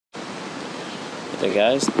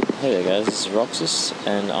Hey there guys, this is Roxas,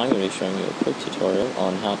 and I'm going to be showing you a quick tutorial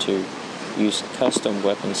on how to use custom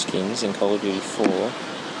weapon skins in COD 4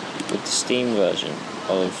 with the Steam version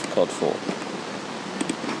of COD4.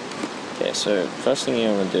 Okay, so first thing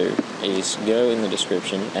you're going to do is go in the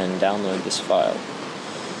description and download this file.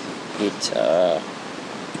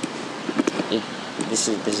 This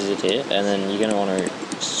is it here, and then you're going to want to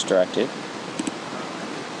extract it.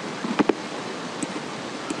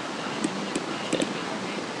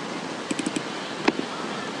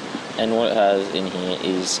 And what it has in here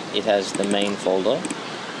is, it has the main folder,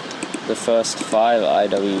 the first 5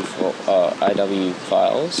 IW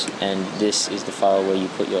files, and this is the file where you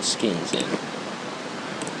put your skins in.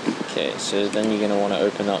 Okay, so then you're going to want to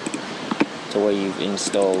open up to where you've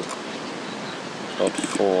installed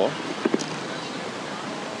COD4.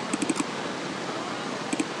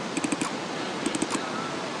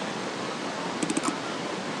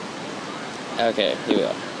 Okay, here we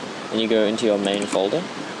are. Then you go into your main folder.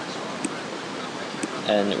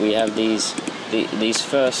 And we have these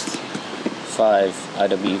first 5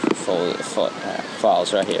 IW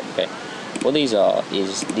files right here. Okay, what these are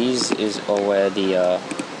is where the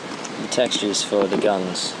textures for the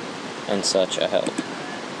guns and such are held.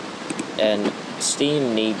 And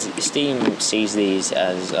Steam sees these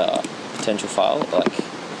as potential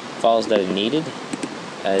files that are needed,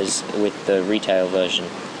 as with the retail version.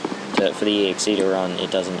 For the EXE to run, it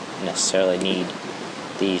doesn't necessarily need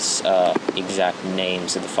these exact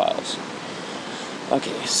names of the files.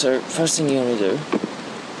 Okay, so first thing you want to do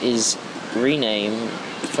is rename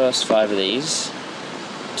the first 5 of these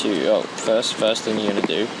to, first thing you're going to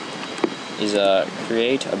do is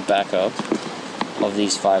create a backup of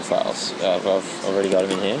these 5 files. I've already got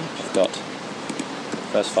them in here. I've got the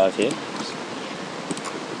first 5 here.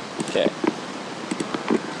 Okay,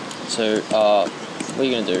 so what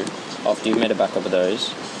you're going to do after you've made a backup of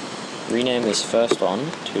those, rename this first one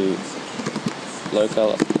to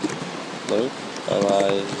localized _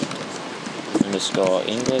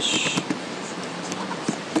 English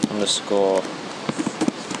 _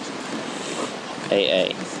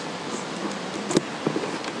 AA.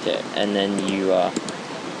 Okay, and then you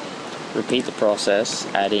repeat the process,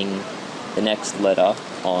 adding the next letter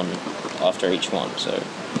on after each one. So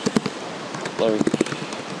localized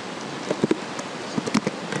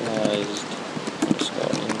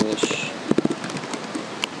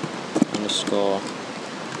 _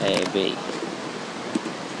 AB.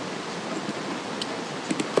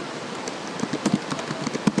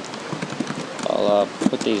 I'll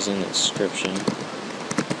put these in the description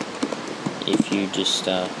if you just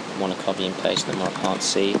want to copy and paste them or can't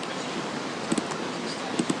see.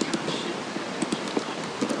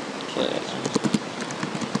 Okay.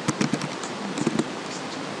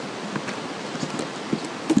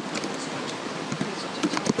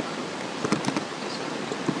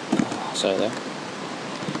 So there.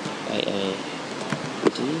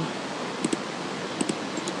 AAD.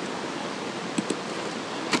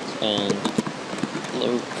 And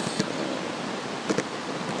localized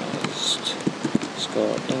 _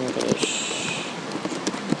 English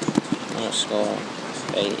 _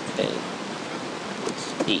 AAD.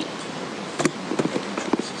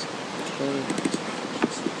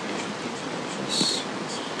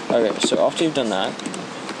 Okay, so after you've done that,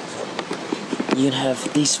 you can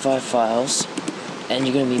have these 5 files, and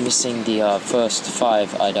you're going to be missing the first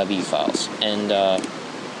 5 IW files, and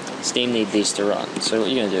Steam need these to run. So what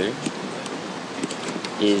you're going to do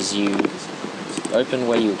is you open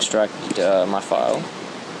where you extracted my file,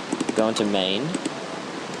 go into main,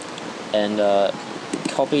 and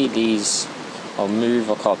copy these, or move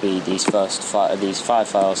or copy these first 5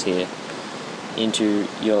 files here into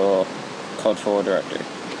your COD4 directory.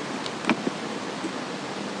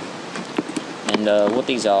 And what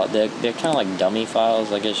these are, they're kind of like dummy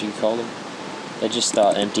files, I guess you could call them. They're just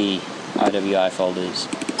empty IWI folders.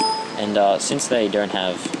 And since they don't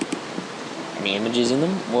have any images in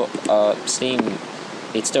them, Steam,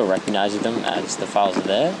 it still recognizes them as the files are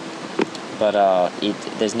there, but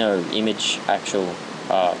there's no image, actual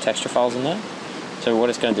texture files in there. So what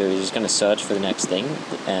it's going to do is it's going to search for the next thing,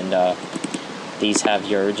 and these have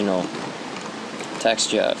your original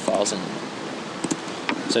texture files in them.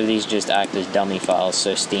 So these just act as dummy files,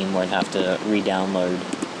 so Steam won't have to re-download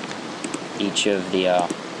each of the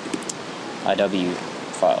IW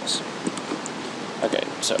files. Okay,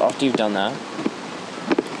 so after you've done that,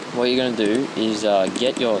 what you're going to do is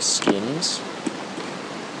get your skins.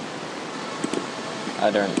 I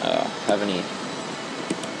don't have any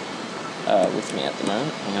with me at the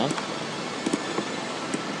moment. Hang on.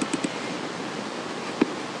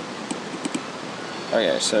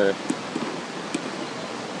 Okay, so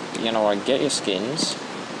you know what, get your skins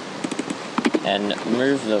and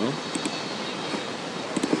move them.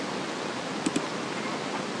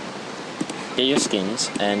 Get your skins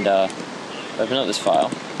and open up this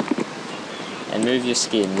file and move your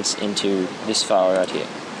skins into this file right here.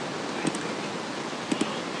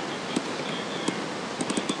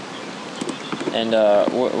 And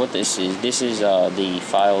what this is the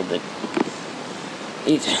file that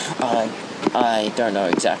I don't know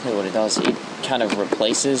exactly what it does. It kind of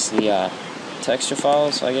replaces the texture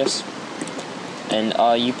files, I guess. And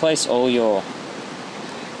you place all your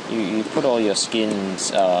you put all your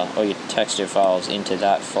skins, all your texture files into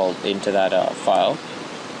that file.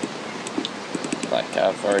 Like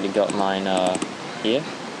I've already got mine here.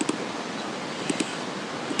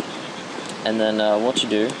 And then what you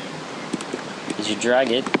do is you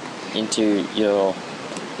drag it into your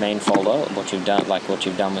main folder, what you've done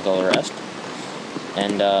with all the rest,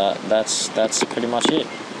 and that's pretty much it.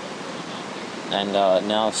 And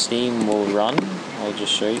now Steam will run. I'll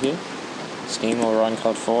just show you here. Steam will run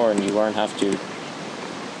COD4, and you won't have to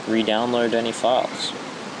re-download any files.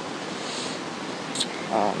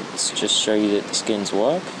 Let's just show you that the skins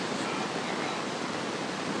work.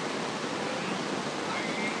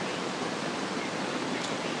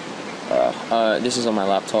 This is on my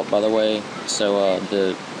laptop, by the way, so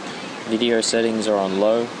the video settings are on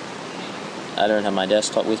low. I don't have my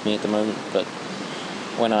desktop with me at the moment, but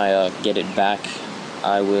when I get it back,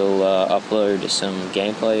 I will upload some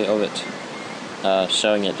gameplay of it,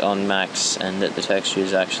 showing it on max and that the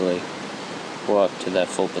textures actually work to their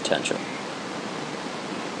full potential.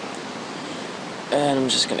 And I'm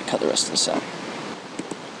just going to cut the rest of this out.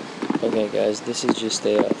 Okay guys, this is just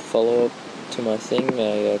a follow-up to my thing.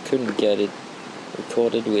 I couldn't get it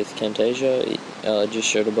recorded with Camtasia. It just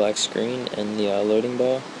showed a black screen and the loading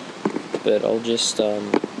bar, but I'll just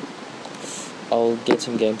I'll get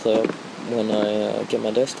some gameplay up when I get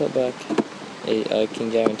my desktop back. I can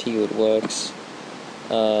guarantee you it works.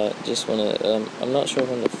 Just wanna I'm not sure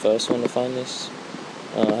if I'm the first one to find this.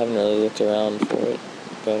 I haven't really looked around for it,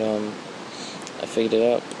 but I figured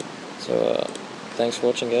it out. So thanks for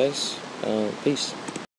watching, guys. Peace.